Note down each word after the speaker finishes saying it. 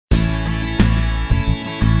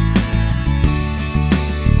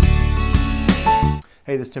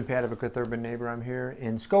Hey, this is Tim Paddock with Urban Neighbor. I'm here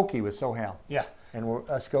in Skokie with Sohail. Yeah. And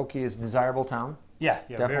Skokie is a desirable town. Yeah,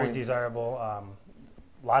 Definitely. very desirable. A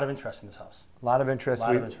lot of interest in this house. A lot of interest. A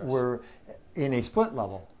lot of interest. We're in a split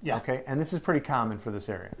level. Yeah. Okay. And this is pretty common for this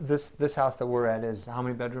area. This house that we're at is how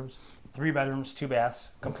many bedrooms? 3 bedrooms, 2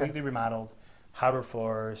 baths, completely remodeled. Hardwood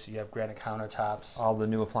floors. You have granite countertops. All the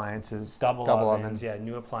new appliances. Double ovens. Yeah,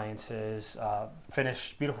 new appliances.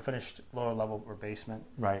 Beautiful finished lower level or basement.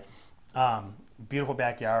 Right. Beautiful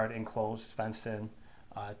backyard, enclosed, fenced in.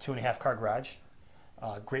 2.5 car garage.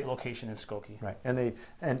 Great location in Skokie. Right.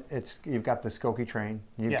 And you've got the Skokie train.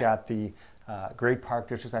 You've Yeah. got the great park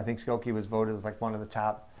districts. I think Skokie was voted as like one of the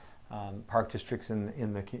top park districts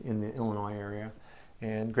in the Illinois area,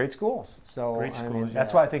 and great schools. So Great schools, I mean,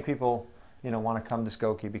 that's yeah. why I think people want to come to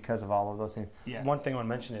Skokie because of all of those things. Yeah. One thing I want to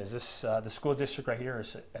mention is this: the school district right here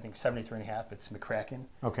is I think 73.5. It's McCracken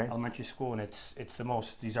Okay. Elementary School, and it's the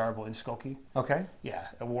most desirable in Skokie. Okay. Yeah,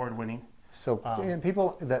 award winning. So and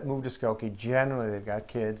people that move to Skokie, generally they've got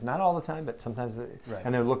kids, not all the time, but sometimes, Right.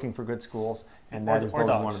 and they're looking for good schools, and that is or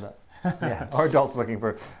voted one dogs. of the or adults looking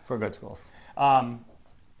for good schools.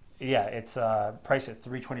 Yeah, it's priced at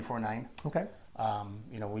 $324,900. Okay.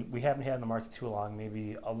 We haven't had it in the market too long,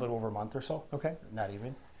 maybe a little over a month or so. Okay. Not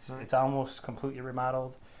even. All right. It's almost completely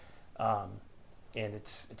remodeled, and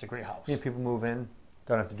it's a great house. Yeah, people move in,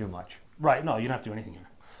 don't have to do much. Right? No, you don't have to do anything here.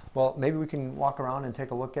 Well, maybe we can walk around and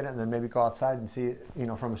take a look at it, and then maybe go outside and see it,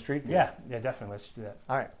 from a street view. Yeah, definitely. Let's do that.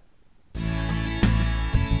 All right.